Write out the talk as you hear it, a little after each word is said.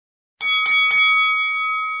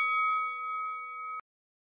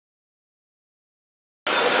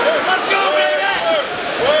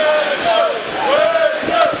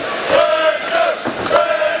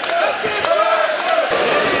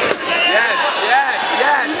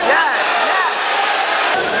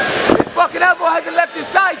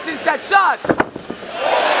Shots, inside shots!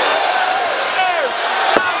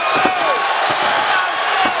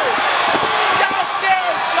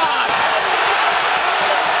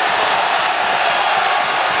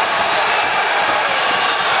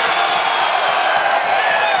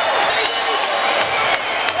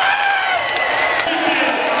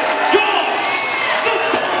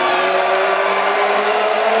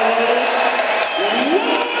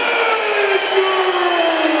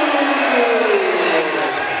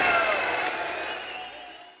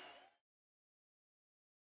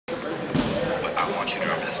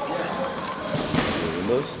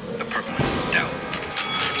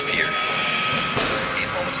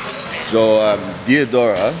 So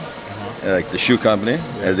Diadora, like the shoe company,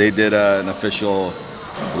 they did an official,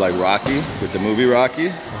 like Rocky, with the movie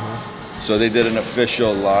Rocky. So they did an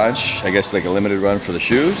official launch, I guess like a limited run for the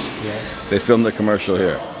shoes. They filmed the commercial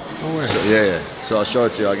here. Oh, so, yeah. So I'll show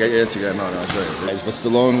it to you. I'll get your Instagram out and I'll show you. But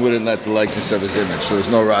Stallone wouldn't let the likeness of his image, so there's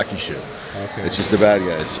no Rocky shoe. Okay. It's just the bad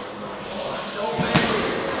guys.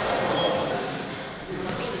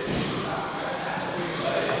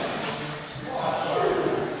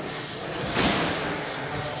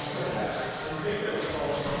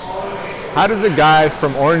 How does a guy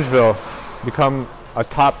from Orangeville become a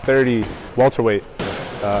top 30 welterweight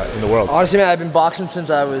in the world? Honestly, man, I've been boxing since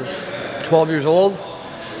I was 12 years old.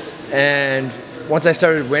 And once I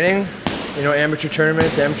started winning, you know, amateur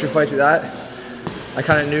tournaments, amateur fights like that, I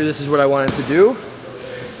kind of knew this is what I wanted to do.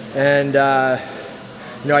 And,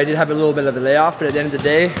 you know, I did have a little bit of a layoff, but at the end of the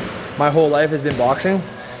day, my whole life has been boxing.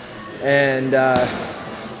 And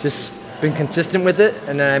just been consistent with it.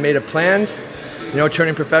 And then I made a plan. You know,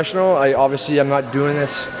 turning professional, I'm not doing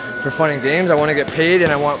this for fun and games. I want to get paid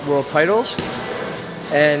and I want world titles.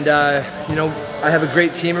 And, you know, I have a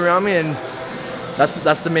great team around me and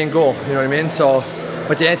that's the main goal, you know what I mean? So,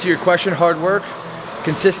 but to answer your question, hard work,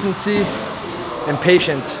 consistency, and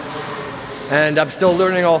patience. And I'm still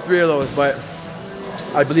learning all three of those, but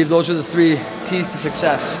I believe those are the three keys to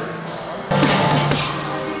success.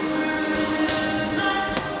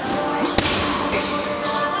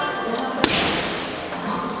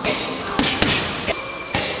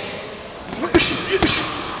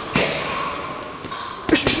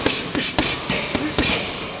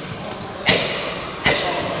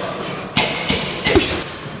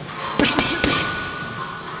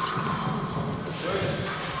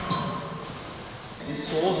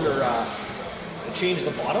 Change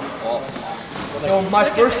the bottom? So my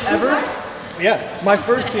first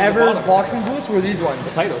ever boxing boots were these ones.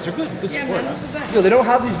 The titles are good. Good support. Yo, they don't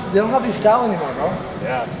have these style anymore, bro.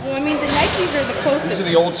 Yeah. Well, I mean, the Nikes are the closest. These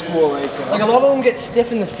are the old school, like a lot of them get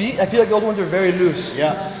stiff in the feet. I feel like those ones are very loose.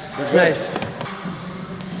 Yeah. It's nice.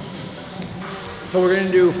 So we're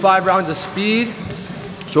gonna do 5 rounds of speed.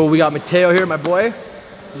 So we got Mateo here, my boy.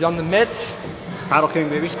 He's on the mitts. Paddle King,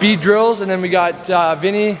 baby. Speed drills, and then we got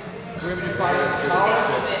Vinny. We're gonna do 5 rounds of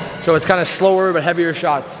power. So it's kind of slower but heavier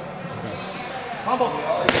shots. Humble.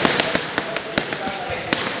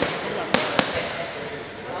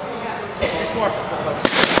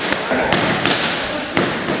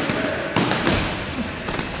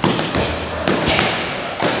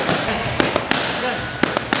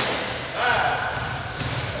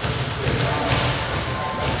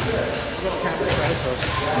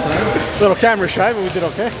 Little camera shy, but we did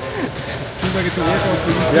okay. Seems like it's a workout for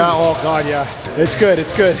you too. Yeah, oh God, yeah. It's good,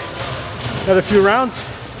 it's good. Another few rounds,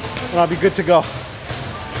 and I'll be good to go.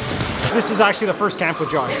 This is actually the first camp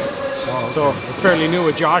with Josh. Wow. So we're fairly new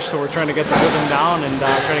with Josh, so we're trying to get the rhythm down and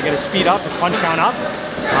trying to get his speed up, his punch count up.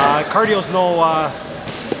 Cardio's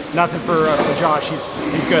nothing for Josh.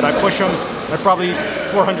 He's good. I push him at probably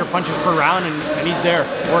 400 punches per round, and he's there,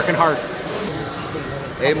 working hard.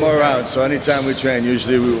 8 more rounds, so anytime we train,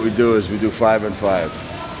 usually what we do is we do 5 and 5.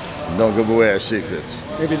 Don't give away our secrets.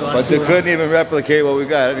 Maybe the last but they couldn't even replicate what we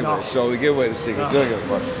got anyway, no. So we give away the secrets. No.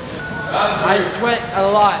 I sweat a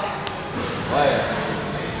lot. Oh, yeah.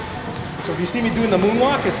 So if you see me doing the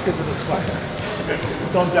moonwalk, it's because of the sweat.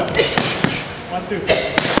 Don't jump. 1, 2.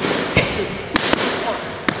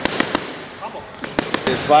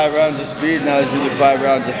 It's 5 rounds of speed, now it's really 5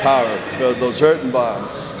 rounds of power. Build those hurting bombs.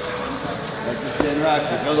 Like this getting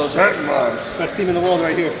rocky. Build those hurting bombs. Best team in the world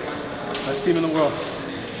right here. Best team in the world.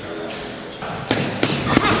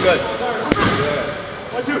 Good.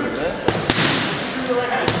 1, 2. Do the right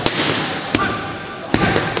hand.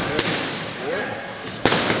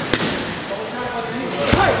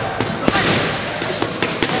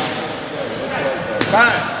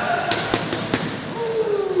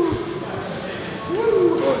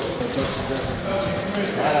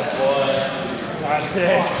 That's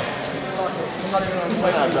it. I'm not even on the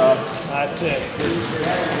fight. That's it.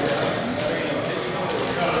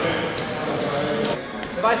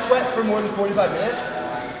 If I sweat for more than 45 minutes,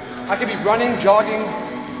 I could be running, jogging.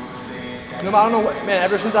 No, I don't know what, man,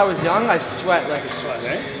 ever since I was young, I sweat like a sweat,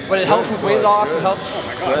 right? But it helps with weight loss, it helps.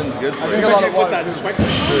 Sweating's good for you. drink a lot of water. That sweat.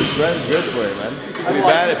 Sweating's good for you, man. It'd be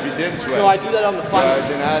bad if you didn't sweat. No, I do that on the fight. As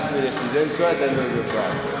an athlete, if you didn't sweat, then there's a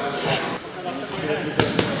problem.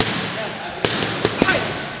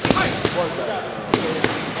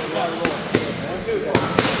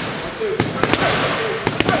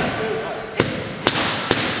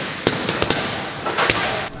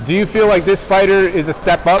 Do you feel like this fighter is a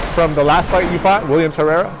step up from the last fight you fought, Williams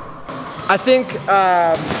Herrera? I think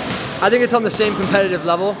it's on the same competitive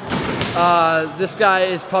level. This guy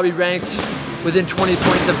is probably ranked within 20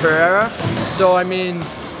 points of Herrera. So I mean,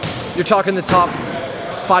 you're talking the top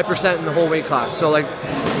 5% in the whole weight class. So like,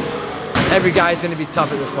 every guy is going to be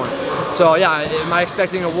tough at this point. So yeah, am I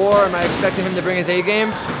expecting a war? Am I expecting him to bring his A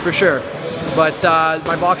game? For sure. But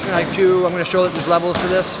my boxing IQ, I'm going to show that there's levels to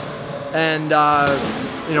this. And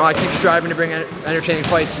you know, I keep striving to bring entertaining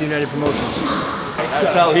fights to United Promotions.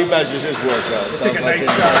 That's how he measures his workout. Take a nice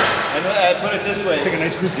and put it this way, take a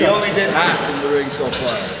nice group he shot. only did half in the ring so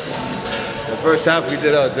far. The first half we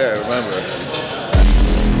did out there, remember?